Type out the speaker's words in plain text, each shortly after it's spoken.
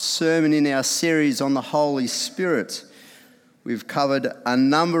sermon in our series on the Holy Spirit. We've covered a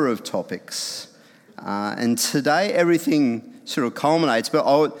number of topics, and today everything sort of culminates, but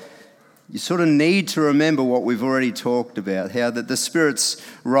you sort of need to remember what we've already talked about, how that the Spirit's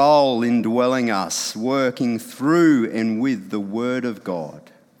role in dwelling us, working through and with the Word of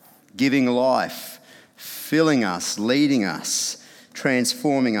God, giving life, filling us, leading us,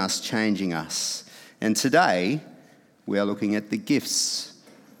 transforming us, changing us. And today, we are looking at the gifts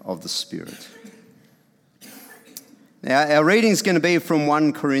of the Spirit. Now, our reading is going to be from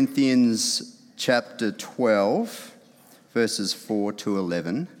 1 Corinthians chapter 12, verses 4 to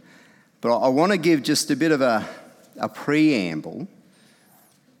 11. But I want to give just a bit of a preamble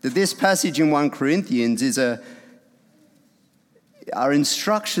that this passage in 1 Corinthians are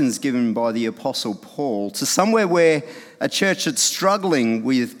instructions given by the Apostle Paul to somewhere where a church that's struggling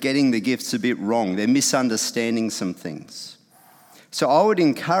with getting the gifts a bit wrong. They're misunderstanding some things. So I would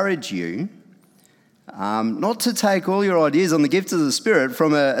encourage you not to take all your ideas on the gifts of the Spirit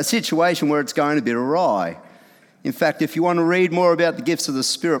from a situation where it's going a bit awry. In fact, if you want to read more about the gifts of the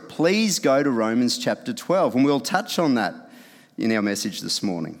Spirit, please go to Romans chapter 12, and we'll touch on that in our message this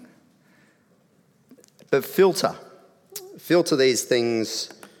morning. But filter these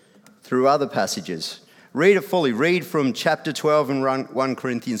things through other passages. Read it fully. Read from chapter 12 and 1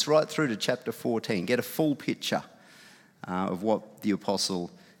 Corinthians right through to chapter 14. Get a full picture of what the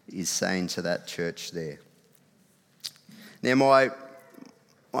apostle is saying to that church there. Now, my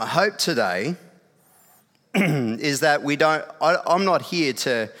hope today is that I'm not here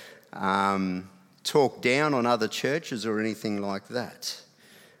to talk down on other churches or anything like that.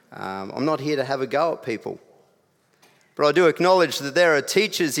 I'm not here to have a go at people. But I do acknowledge that there are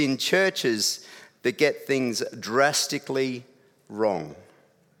teachers in churches that get things drastically wrong.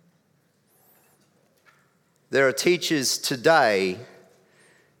 There are teachers today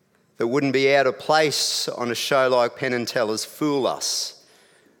that wouldn't be out of place on a show like Penn and Teller's Fool Us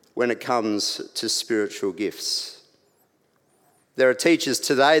when it comes to spiritual gifts. There are teachers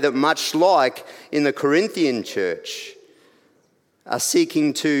today that, much like in the Corinthian church, are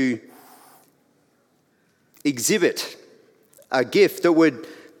seeking to exhibit a gift that would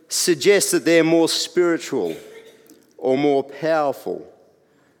suggest that they're more spiritual or more powerful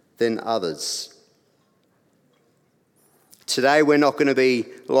than others. Today we're not going to be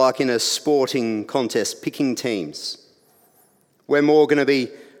like in a sporting contest picking teams. We're more going to be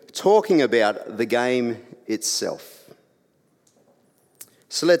talking about the game itself.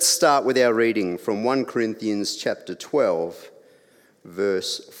 So let's start with our reading from 1 Corinthians chapter 12,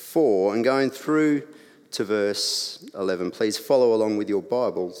 verse 4, and going through to verse 11. Please follow along with your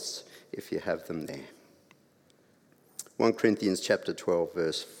Bibles if you have them there. 1 Corinthians chapter 12,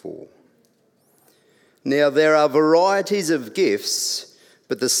 verse 4. Now there are varieties of gifts,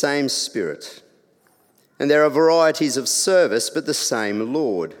 but the same Spirit. And there are varieties of service, but the same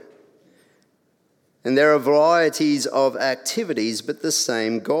Lord. And there are varieties of activities, but the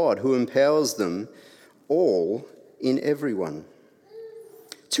same God, who empowers them all in everyone.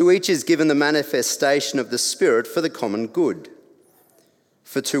 To each is given the manifestation of the Spirit for the common good.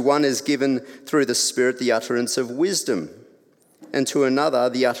 For to one is given through the Spirit the utterance of wisdom, and to another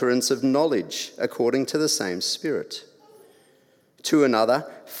the utterance of knowledge according to the same Spirit. To another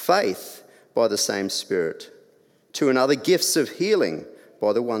faith by the same Spirit. To another gifts of healing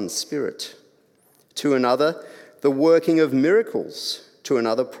by the one Spirit. To another the working of miracles. To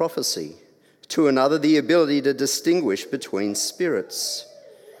another prophecy. To another the ability to distinguish between spirits.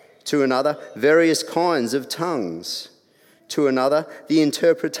 To another, various kinds of tongues. To another, the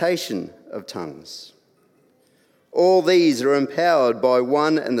interpretation of tongues. All these are empowered by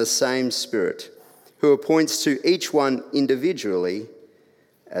one and the same Spirit, who appoints to each one individually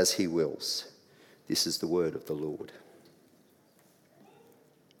as he wills. This is the word of the Lord.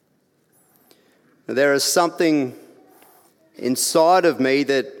 Now, there is something inside of me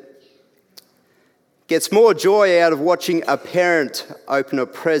that gets more joy out of watching a parent open a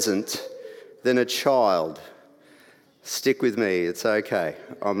present than a child. Stick with me, it's okay.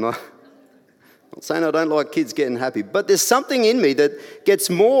 I'm not saying I don't like kids getting happy, but there's something in me that gets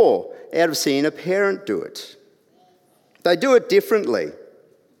more out of seeing a parent do it. They do it differently.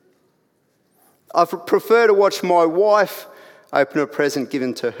 I prefer to watch my wife open a present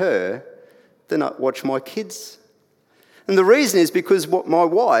given to her than I watch my kids. And the reason is because my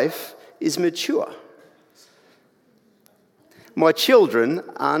wife is mature. My children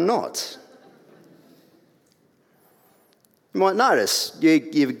are not. You might notice, you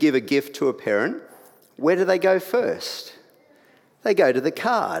give a gift to a parent, where do they go first? They go to the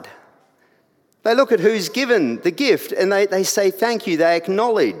card. They look at who's given the gift and they say thank you, they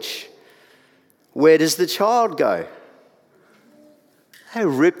acknowledge. Where does the child go? They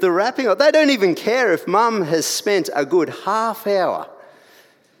rip the wrapping off. They don't even care if mum has spent a good half hour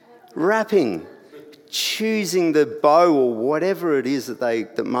wrapping, choosing the bow or whatever it is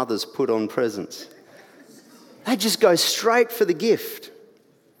that mothers put on presents. They just go straight for the gift.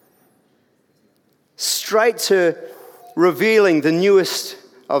 Straight to revealing the newest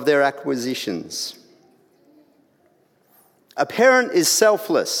of their acquisitions. A parent is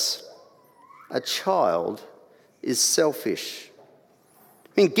selfless. A child is selfish.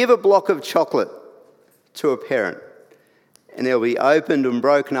 I mean, give a block of chocolate to a parent and it'll be opened and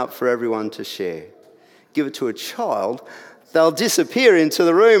broken up for everyone to share. Give it to a child, they'll disappear into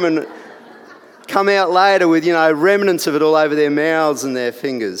the room and come out later with, remnants of it all over their mouths and their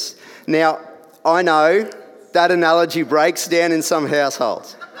fingers. Now, I know that analogy breaks down in some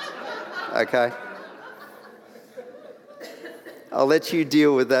households. Okay? I'll let you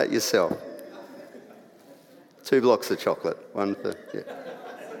deal with that yourself. 2 blocks of chocolate, one for... Yeah.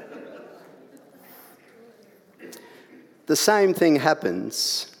 The same thing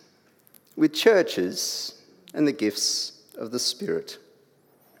happens with churches and the gifts of the Spirit.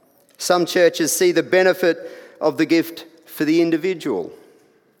 Some churches see the benefit of the gift for the individual.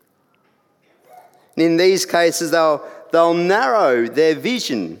 In these cases, they'll narrow their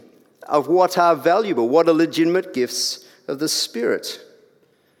vision of what are valuable, what are legitimate gifts of the Spirit.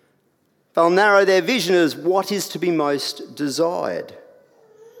 They'll narrow their vision as what is to be most desired.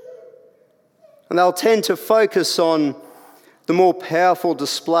 And they'll tend to focus on the more powerful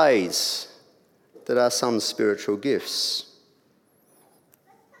displays that are some spiritual gifts.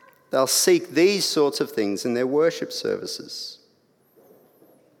 They'll seek these sorts of things in their worship services.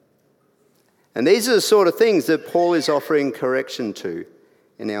 And these are the sort of things that Paul is offering correction to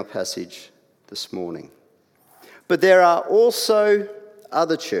in our passage this morning. But there are also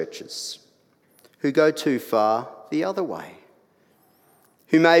other churches who go too far the other way,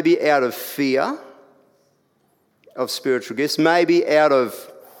 who may be out of fear of spiritual gifts, maybe out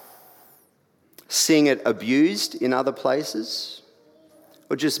of seeing it abused in other places,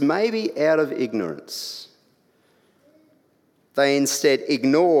 or just maybe out of ignorance. They instead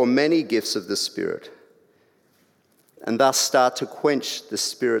ignore many gifts of the Spirit and thus start to quench the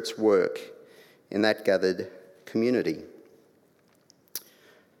Spirit's work in that gathered community.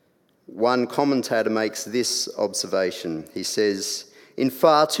 One commentator makes this observation. He says, "In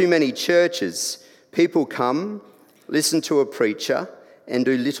far too many churches, people come, listen to a preacher, and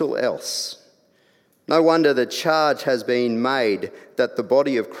do little else. No wonder the charge has been made that the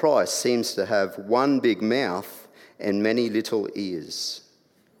body of Christ seems to have one big mouth and many little ears.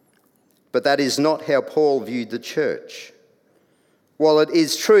 But that is not how Paul viewed the church. While it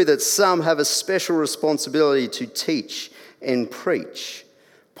is true that some have a special responsibility to teach and preach,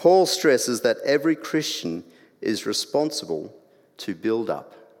 Paul stresses that every Christian is responsible to build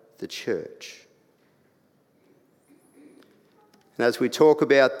up the church." And as we talk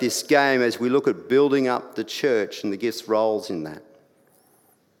about this game, as we look at building up the church and the gifts' roles in that,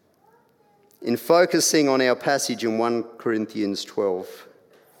 in focusing on our passage in 1 Corinthians 12,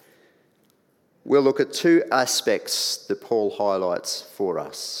 we'll look at 2 aspects that Paul highlights for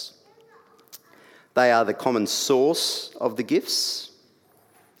us. They are the common source of the gifts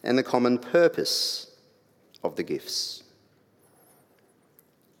and the common purpose of the gifts.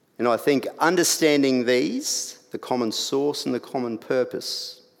 And I think understanding these, the common source and the common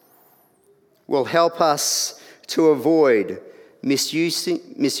purpose, will help us to avoid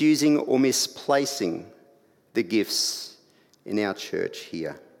misusing or misplacing the gifts in our church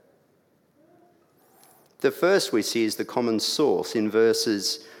here. The first we see is the common source in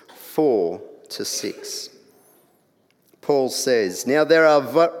verses 4 to 6. Paul says, "Now there are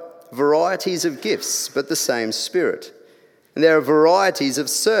varieties of gifts, but the same Spirit. And there are varieties of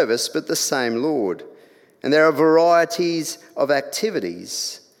service, but the same Lord. And there are varieties of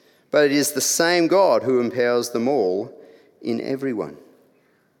activities, but it is the same God who empowers them all in everyone."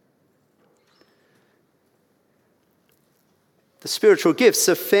 The spiritual gifts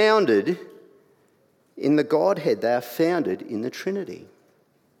are founded in the Godhead. They are founded in the Trinity.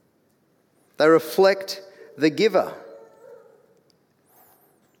 They reflect the giver.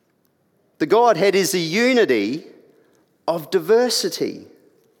 The Godhead is a unity of diversity.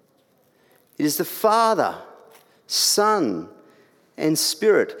 It is the Father, Son, and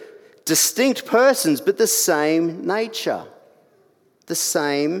Spirit. Distinct persons, but the same nature. The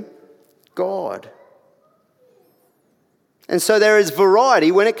same God. And so there is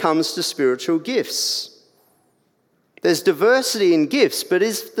variety when it comes to spiritual gifts. There's diversity in gifts, but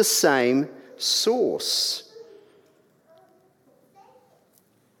it's the same source.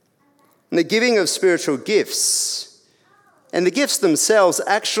 And the giving of spiritual gifts and the gifts themselves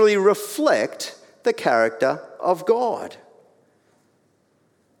actually reflect the character of God.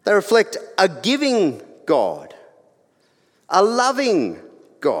 They reflect a giving God, a loving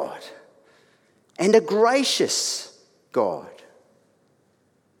God, and a gracious God.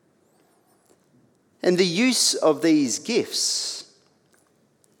 And the use of these gifts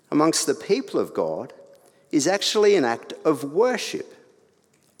amongst the people of God is actually an act of worship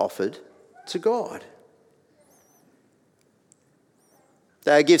offered to God.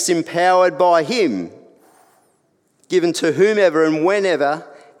 They are gifts empowered by Him, given to whomever and whenever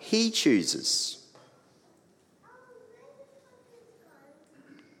He chooses.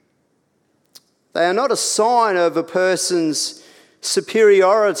 They are not a sign of a person's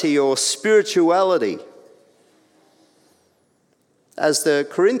superiority or spirituality, as the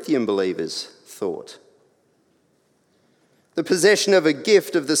Corinthian believers thought. The possession of a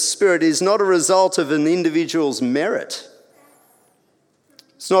gift of the Spirit is not a result of an individual's merit.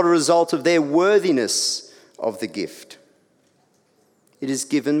 It's not a result of their worthiness of the gift. It is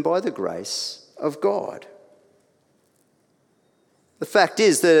given by the grace of God. The fact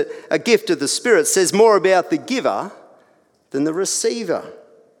is that a gift of the Spirit says more about the giver than the receiver.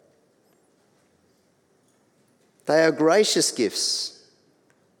 They are gracious gifts.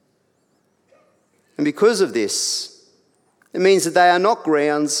 And because of this, it means that they are not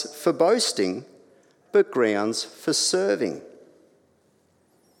grounds for boasting, but grounds for serving.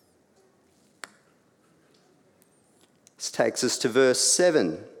 This takes us to verse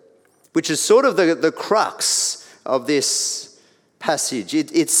 7, which is sort of the crux of this passage.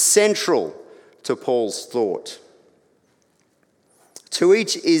 It's central to Paul's thought. To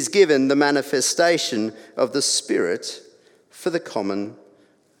each is given the manifestation of the Spirit for the common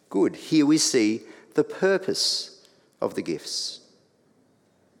good. Here we see the purpose of the gifts.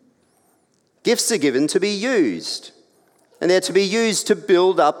 Gifts are given to be used, and they're to be used to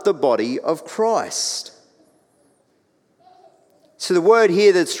build up the body of Christ. So the word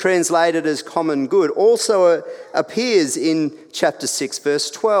here that's translated as common good also appears in chapter 6, verse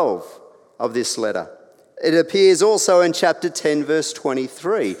 12 of this letter. It appears also in chapter 10, verse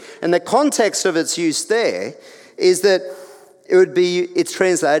 23. And the context of its use there is that it's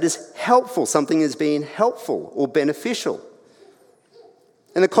translated as helpful. Something is being helpful or beneficial.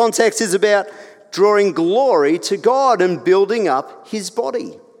 And the context is about drawing glory to God and building up His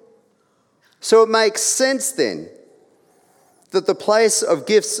body. So it makes sense then that the place of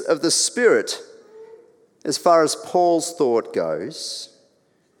gifts of the Spirit, as far as Paul's thought goes,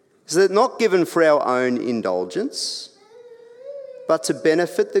 is that not given for our own indulgence, but to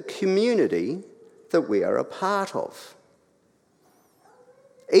benefit the community that we are a part of.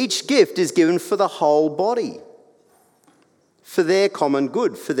 Each gift is given for the whole body, for their common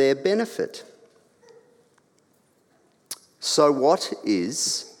good, for their benefit. So what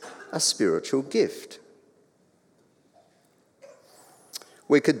is a spiritual gift?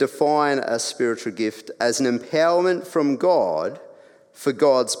 We could define a spiritual gift as an empowerment from God for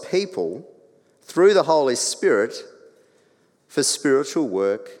God's people through the Holy Spirit for spiritual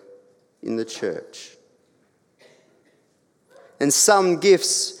work in the church. And some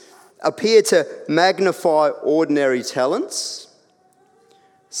gifts appear to magnify ordinary talents,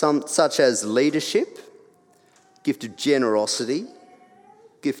 some such as leadership, gift of generosity,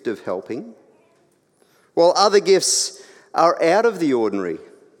 gift of helping, while other gifts are out of the ordinary.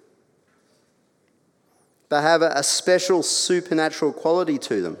 They have a special supernatural quality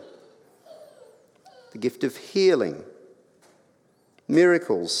to them. The gift of healing,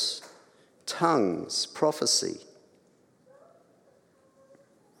 miracles, tongues, prophecy.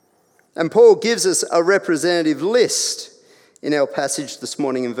 And Paul gives us a representative list in our passage this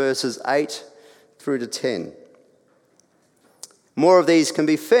morning in verses 8 through to 10. More of these can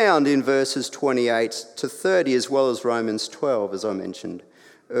be found in verses 28 to 30, as well as Romans 12, as I mentioned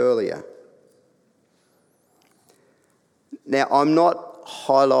earlier. Now, I'm not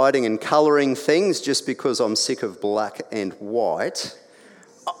highlighting and colouring things just because I'm sick of black and white.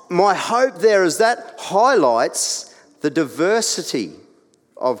 My hope there is that highlights the diversity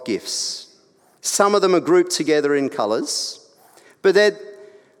of gifts. Some of them are grouped together in colours, but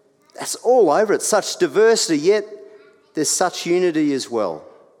that's all over it, such diversity, yet there's such unity as well.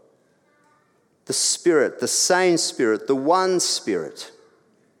 The Spirit, the same Spirit, the one Spirit.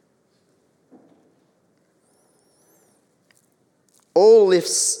 All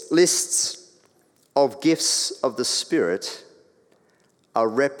lists of gifts of the Spirit are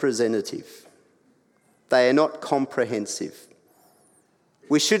representative. They are not comprehensive.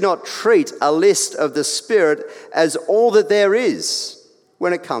 we should not treat a list of the Spirit as all that there is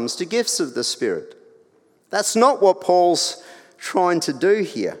when it comes to gifts of the Spirit. That's not what Paul's trying to do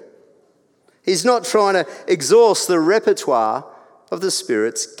here. He's not trying to exhaust the repertoire of the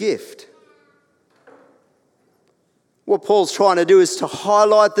Spirit's gift. What Paul's trying to do is to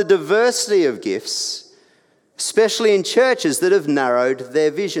highlight the diversity of gifts, especially in churches that have narrowed their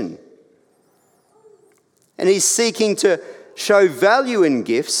vision. And he's seeking to show value in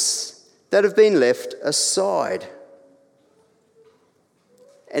gifts that have been left aside.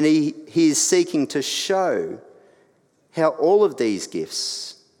 And he is seeking to show how all of these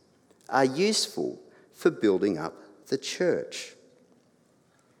gifts are useful for building up the church.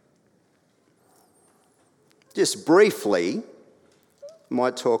 Just briefly, I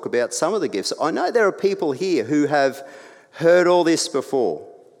might talk about some of the gifts. I know there are people here who have heard all this before.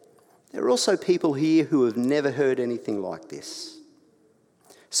 There are also people here who have never heard anything like this.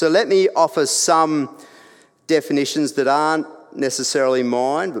 So let me offer some definitions that aren't necessarily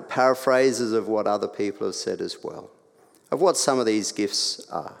mine, but paraphrases of what other people have said as well, of what some of these gifts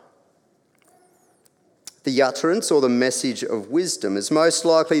are. The utterance or the message of wisdom is most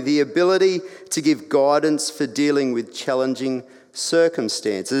likely the ability to give guidance for dealing with challenging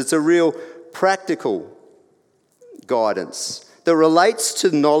circumstances. It's a real practical guidance that relates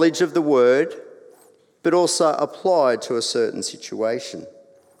to knowledge of the word, but also applied to a certain situation.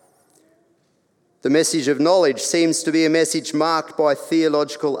 The message of knowledge seems to be a message marked by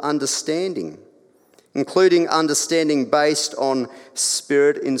theological understanding, including understanding based on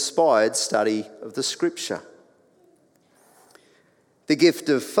Spirit-inspired study of the Scripture. The gift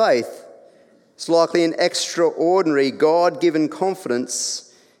of faith is likely an extraordinary God-given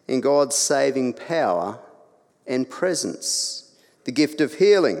confidence in God's saving power and presence. The gift of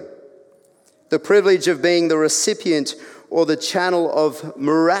healing, the privilege of being the recipient or the channel of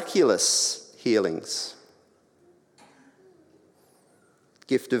miraculous healings.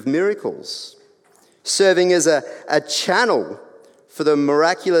 Gift of miracles, serving as a channel for the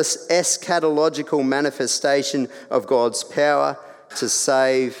miraculous eschatological manifestation of God's power to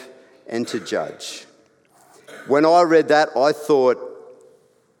save and to judge. When I read that, I thought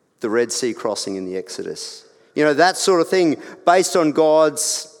the Red Sea crossing in the Exodus. You know, that sort of thing based on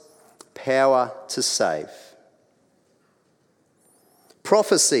God's power to save.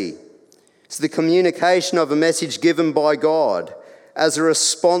 Prophecy is the communication of a message given by God as a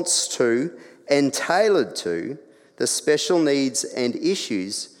response to and tailored to the special needs and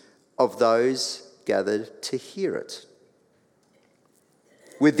issues of those gathered to hear it.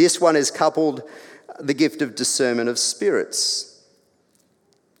 With this one is coupled the gift of discernment of spirits.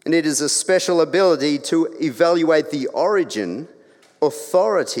 And it is a special ability to evaluate the origin,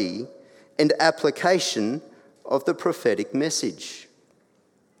 authority, and application of the prophetic message.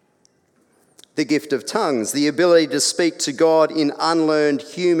 The gift of tongues, the ability to speak to God in unlearned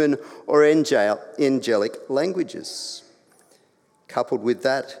human or angelic languages. Coupled with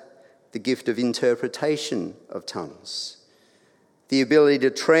that, the gift of interpretation of tongues, the ability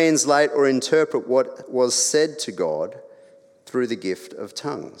to translate or interpret what was said to God through the gift of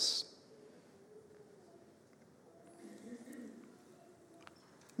tongues.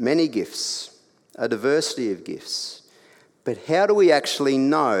 Many gifts, a diversity of gifts, but how do we actually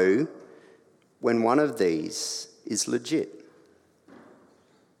know when one of these is legit?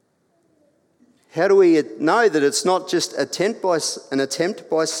 How do we know that it's not just an attempt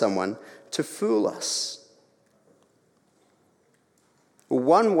by someone to fool us? Well,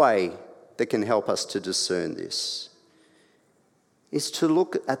 one way that can help us to discern this is to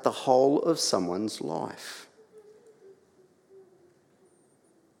look at the whole of someone's life.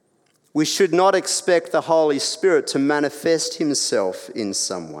 We should not expect the Holy Spirit to manifest himself in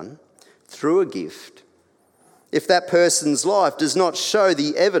someone through a gift if that person's life does not show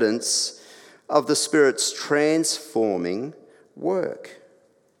the evidence of the Spirit's transforming work.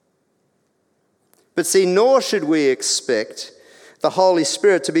 But see, nor should we expect the Holy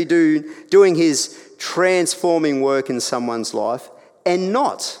Spirit to be doing his transforming work in someone's life and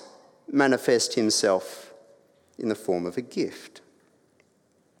not manifest himself in the form of a gift.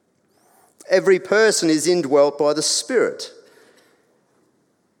 Every person is indwelt by the Spirit.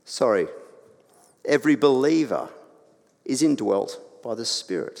 Every believer is indwelt by the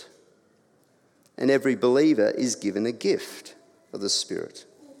Spirit. And every believer is given a gift of the Spirit.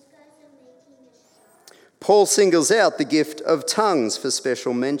 Paul singles out the gift of tongues for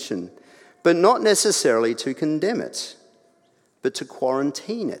special mention, but not necessarily to condemn it, but to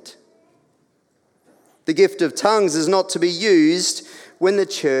quarantine it. The gift of tongues is not to be used when the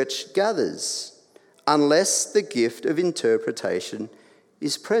church gathers, unless the gift of interpretation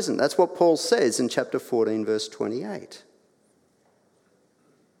is present. That's what Paul says in chapter 14, verse 28.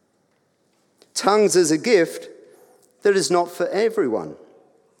 Tongues is a gift that is not for everyone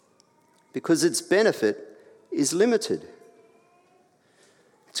because its benefit is limited.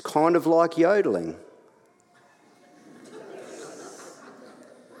 It's kind of like yodeling.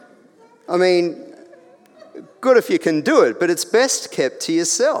 I mean, good if you can do it, but it's best kept to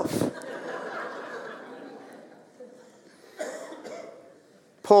yourself.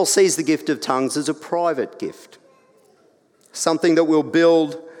 Paul sees the gift of tongues as a private gift, something that will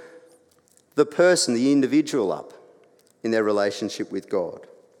build the person, the individual, up in their relationship with God.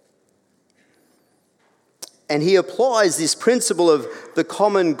 And he applies this principle of the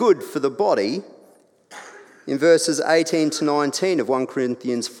common good for the body in verses 18 to 19 of 1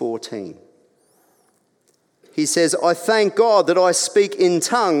 Corinthians 14. He says, I thank God that I speak in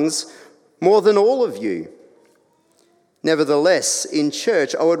tongues more than all of you. Nevertheless, in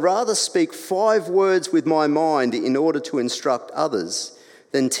church, I would rather speak 5 words with my mind in order to instruct others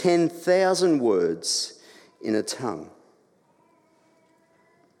than 10,000 words in a tongue.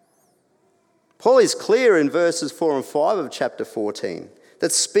 Paul is clear in verses 4 and 5 of chapter 14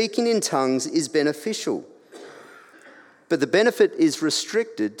 that speaking in tongues is beneficial, but the benefit is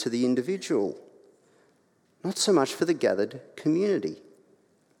restricted to the individual, not so much for the gathered community.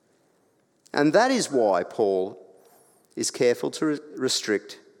 And that is why Paul is careful to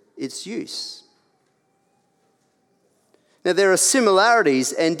restrict its use. Now, there are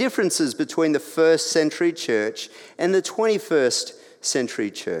similarities and differences between the first century church and the 21st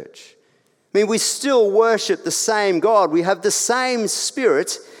century church. I mean, we still worship the same God. We have the same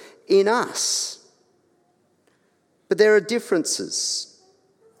Spirit in us. But there are differences.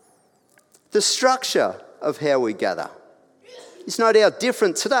 The structure of how we gather is no doubt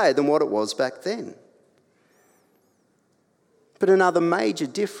different today than what it was back then. But another major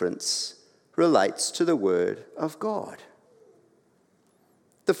difference relates to the Word of God.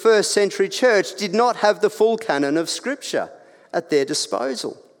 The first century church did not have the full canon of Scripture at their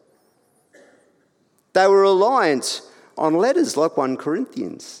disposal. They were reliant on letters like 1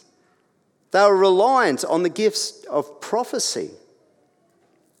 Corinthians. They were reliant on the gifts of prophecy.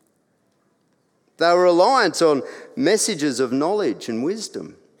 They were reliant on messages of knowledge and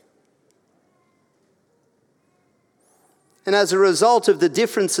wisdom. And as a result of the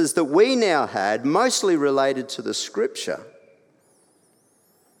differences that we now had, mostly related to the Scripture,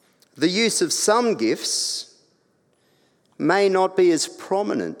 the use of some gifts may not be as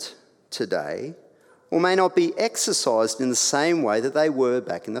prominent today or may not be exercised in the same way that they were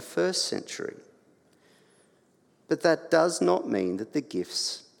back in the first century. But that does not mean that the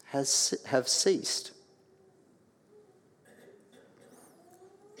gifts have ceased.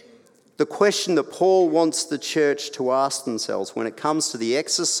 The question that Paul wants the church to ask themselves when it comes to the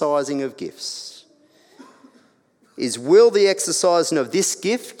exercising of gifts is, will the exercising of this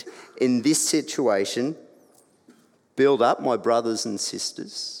gift in this situation build up my brothers and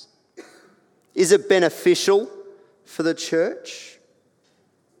sisters? Is it beneficial for the church?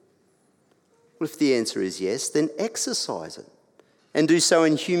 Well, if the answer is yes, then exercise it and do so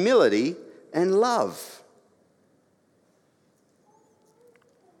in humility and love.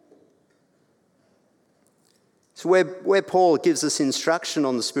 So where Paul gives us instruction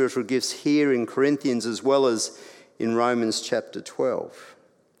on the spiritual gifts here in Corinthians as well as in Romans chapter 12,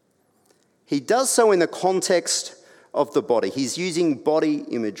 he does so in the context of the body. He's using body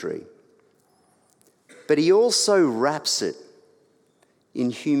imagery. But he also wraps it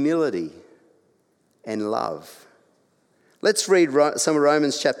in humility and love. Let's read some of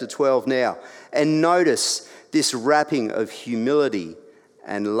Romans chapter 12 now and notice this wrapping of humility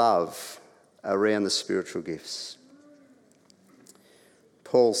and love around the spiritual gifts.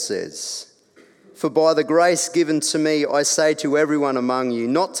 Paul says, "For by the grace given to me, I say to everyone among you,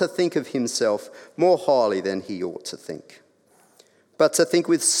 not to think of himself more highly than he ought to think, but to think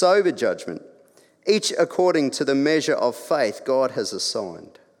with sober judgment, each according to the measure of faith God has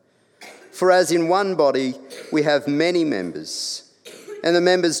assigned. For as in one body we have many members, and the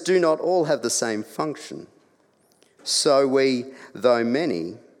members do not all have the same function, so we, though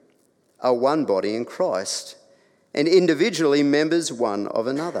many, are one body in Christ, and individually members one of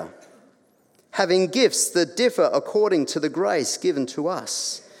another, having gifts that differ according to the grace given to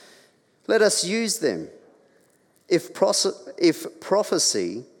us. Let us use them. If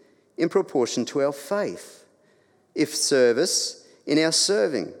prophecy, in proportion to our faith. If service, in our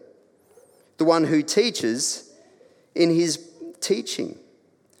serving. The one who teaches, in his teaching.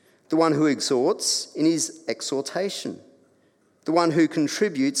 The one who exhorts, in his exhortation. The one who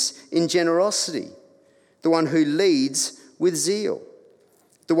contributes in generosity, the one who leads with zeal,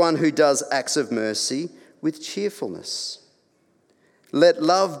 the one who does acts of mercy with cheerfulness. Let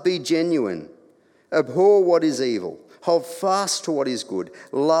love be genuine. Abhor what is evil. Hold fast to what is good.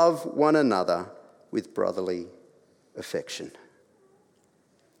 Love one another with brotherly affection.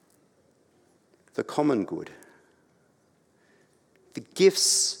 The common good. The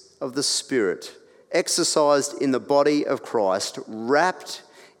gifts of the Spirit exercised in the body of Christ, wrapped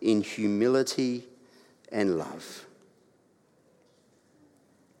in humility and love.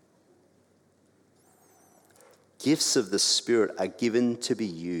 Gifts of the Spirit are given to be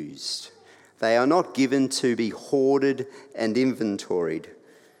used. They are not given to be hoarded and inventoried,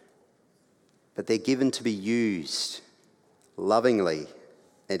 but they're given to be used lovingly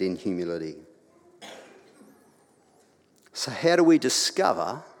and in humility. So how do we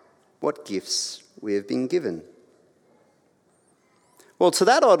discover what gifts we have been given? Well, to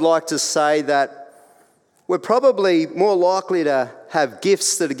that I'd like to say that we're probably more likely to have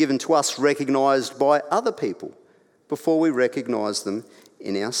gifts that are given to us recognised by other people before we recognise them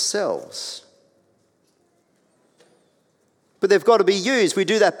in ourselves. But they've got to be used. We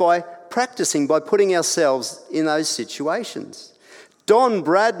do that by practising, by putting ourselves in those situations. Don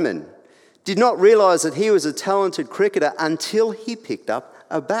Bradman did not realise that he was a talented cricketer until he picked up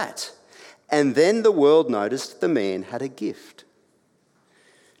a bat. And then the world noticed the man had a gift.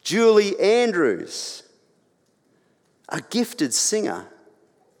 Julie Andrews, a gifted singer.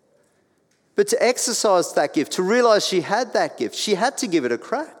 But to exercise that gift, to realise she had that gift, she had to give it a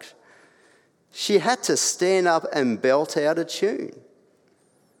crack. She had to stand up and belt out a tune.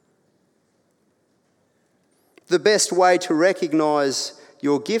 The best way to recognise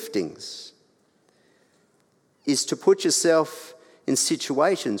your giftings is to put yourself in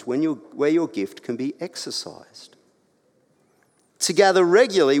situations where your gift can be exercised. To gather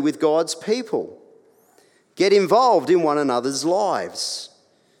regularly with God's people. Get involved in one another's lives.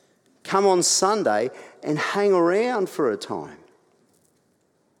 Come on Sunday and hang around for a time.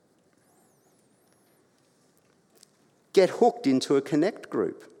 Get hooked into a connect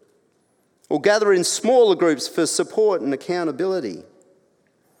group. Or gather in smaller groups for support and accountability.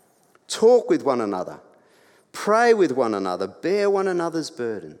 Talk with one another. Pray with one another. Bear one another's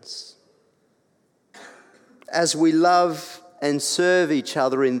burdens. As we love and serve each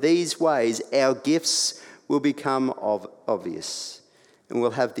other in these ways, our gifts will become obvious. And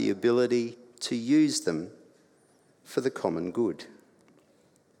we'll have the ability to use them for the common good.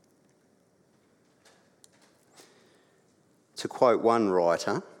 To quote one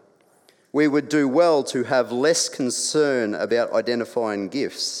writer, we would do well to have less concern about identifying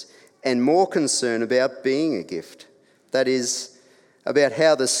gifts and more concern about being a gift. That is, about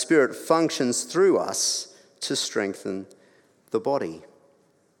how the Spirit functions through us to strengthen the body.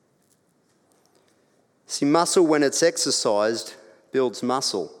 See, muscle, when it's exercised, builds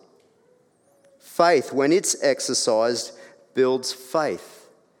muscle. Faith, when it's exercised, builds faith.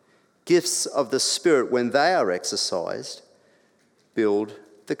 Gifts of the Spirit, when they are exercised, build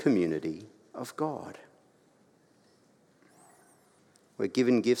the community of God. We're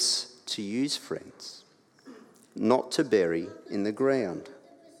given gifts to use, friends, not to bury in the ground.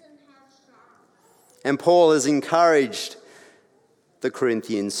 And Paul has encouraged the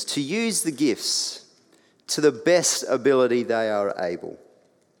Corinthians to use the gifts to the best ability they are able.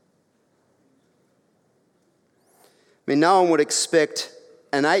 I mean, no one would expect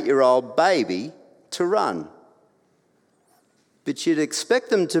an 8-year-old baby to run, but you'd expect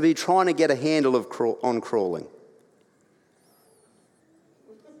them to be trying to get a handle on crawling.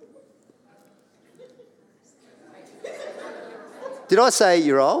 Did I say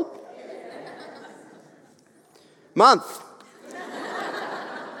 8-year-old? Month.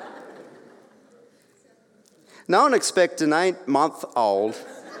 No one expects an 8-month-old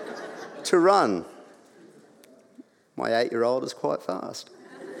to run. My 8-year-old is quite fast.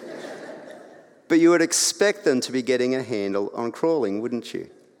 But you would expect them to be getting a handle on crawling, wouldn't you?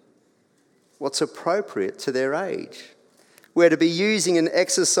 What's appropriate to their age? We're to be using and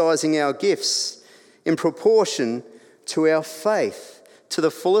exercising our gifts in proportion to our faith, to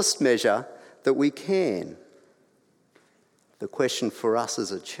the fullest measure that we can. The question for us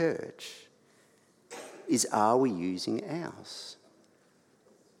as a church is, are we using ours?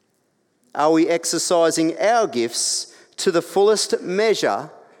 Are we exercising our gifts to the fullest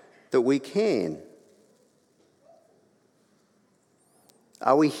measure that we can?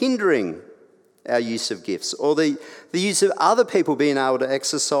 Are we hindering our use of gifts or the use of other people being able to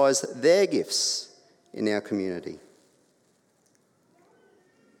exercise their gifts in our community?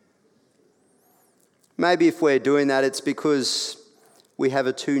 Maybe if we're doing that, it's because we have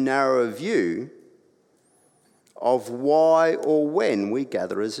a too narrow a view of why or when we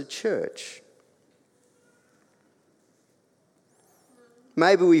gather as a church.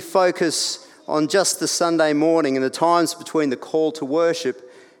 Maybe we focus on just the Sunday morning and the times between the call to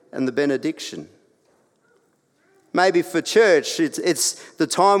worship and the benediction. Maybe for church, it's the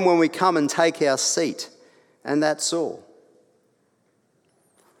time when we come and take our seat, and that's all.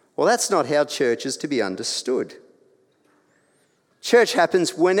 Well, that's not how church is to be understood. Church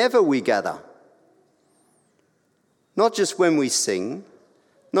happens whenever we gather. Not just when we sing,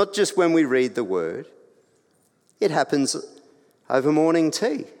 not just when we read the word. It happens over morning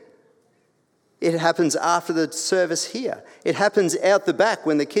tea. It happens after the service here. It happens out the back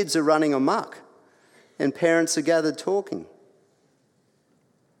when the kids are running amok and parents are gathered talking.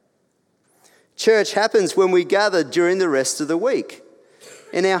 Church happens when we gather during the rest of the week,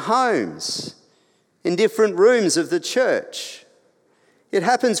 in our homes, in different rooms of the church. It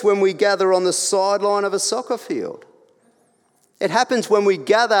happens when we gather on the sideline of a soccer field. It happens when we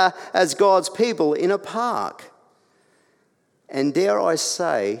gather as God's people in a park. And dare I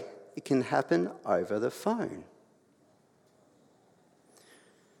say, it can happen over the phone.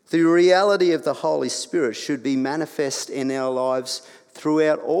 The reality of the Holy Spirit should be manifest in our lives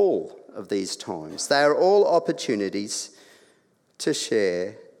throughout all of these times. They are all opportunities to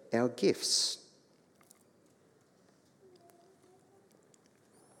share our gifts.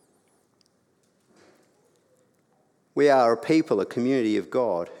 We are a people, a community of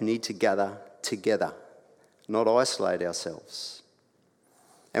God who need to gather together, not isolate ourselves.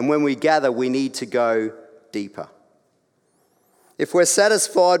 And when we gather, we need to go deeper. If we're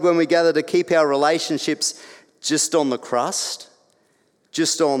satisfied when we gather to keep our relationships just on the crust,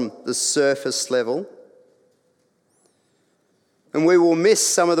 just on the surface level, and we will miss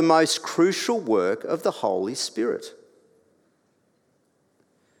some of the most crucial work of the Holy Spirit.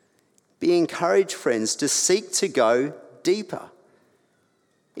 Be encouraged, friends, to seek to go deeper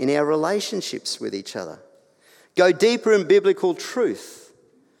in our relationships with each other. Go deeper in biblical truth.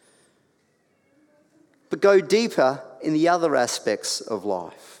 But go deeper in the other aspects of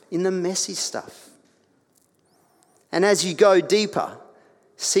life, in the messy stuff. And as you go deeper,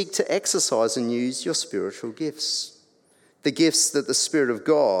 seek to exercise and use your spiritual gifts, the gifts that the Spirit of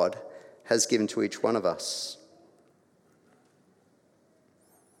God has given to each one of us.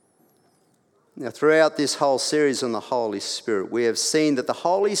 Now, throughout this whole series on the Holy Spirit, we have seen that the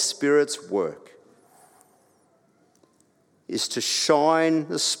Holy Spirit's work is to shine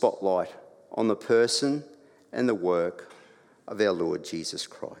the spotlight on the person and the work of our Lord Jesus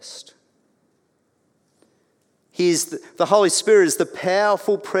Christ. The Holy Spirit is the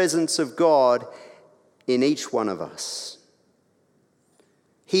powerful presence of God in each one of us.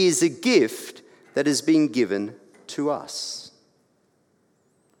 He is a gift that has been given to us.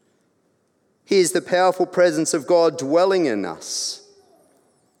 He is the powerful presence of God dwelling in us,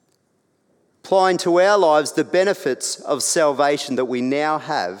 applying to our lives the benefits of salvation that we now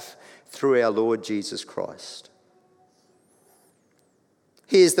have through our Lord Jesus Christ.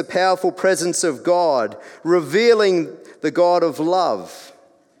 He is the powerful presence of God, revealing the God of love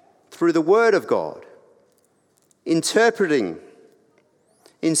through the Word of God, interpreting,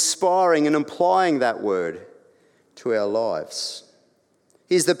 inspiring and applying that Word to our lives.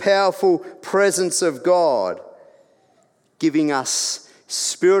 He is the powerful presence of God, giving us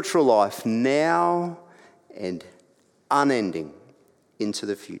spiritual life now and unending into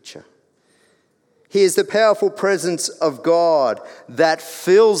the future. He is the powerful presence of God that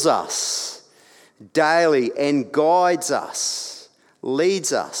fills us daily and guides us,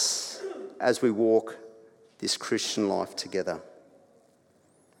 leads us as we walk this Christian life together.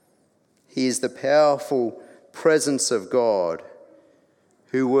 He is the powerful presence of God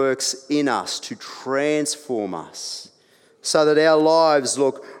who works in us to transform us so that our lives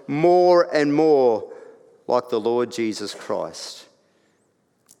look more and more like the Lord Jesus Christ.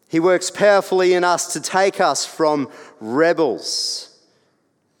 He works powerfully in us to take us from rebels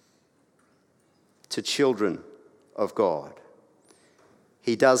to children of God.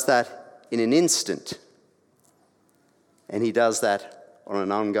 He does that in an instant, and he does that on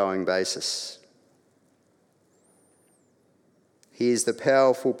an ongoing basis. He is the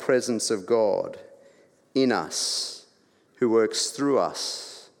powerful presence of God in us, who works through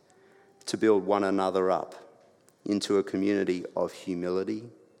us to build one another up into a community of humility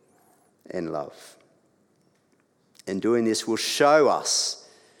and love. And doing this will show us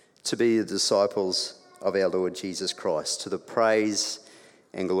to be the disciples of our Lord Jesus Christ, to the praise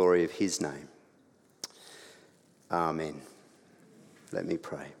and glory of his name. Amen. Let me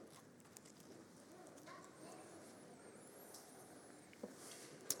pray.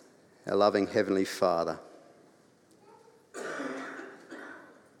 Our loving Heavenly Father,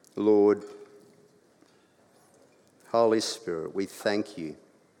 Lord, Holy Spirit, we thank you.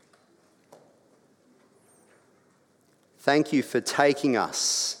 Thank you for taking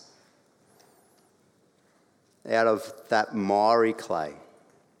us out of that miry clay.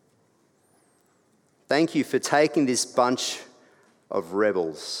 Thank you for taking this bunch of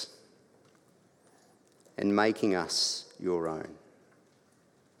rebels and making us your own.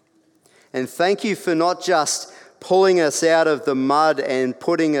 And thank you for not just pulling us out of the mud and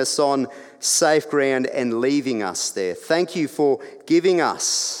putting us on safe ground and leaving us there. Thank you for giving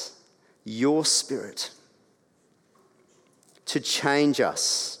us your Spirit to change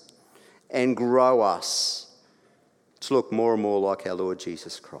us and grow us to look more and more like our Lord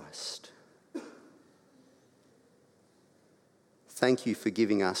Jesus Christ. Thank you for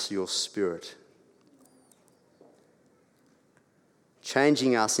giving us your Spirit,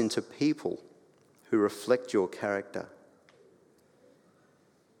 changing us into people who reflect your character.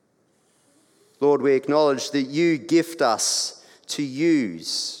 Lord, we acknowledge that you gift us to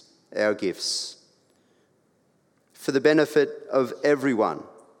use our gifts for the benefit of everyone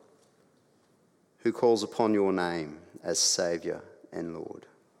who calls upon your name as Saviour and Lord.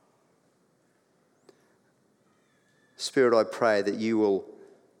 Spirit, I pray that you will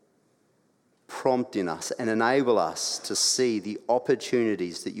prompt in us and enable us to see the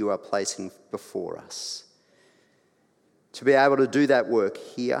opportunities that you are placing before us, to be able to do that work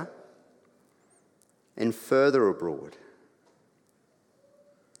here and further abroad,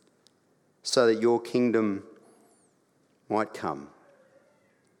 so that your kingdom might come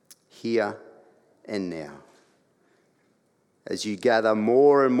here and now as you gather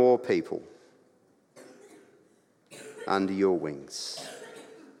more and more people under your wings.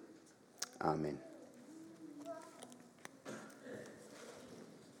 Amen.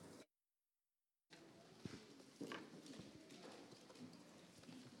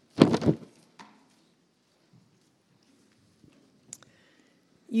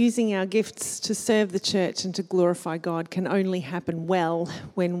 Using our gifts to serve the church and to glorify God can only happen well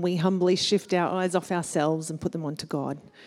when we humbly shift our eyes off ourselves and put them onto God.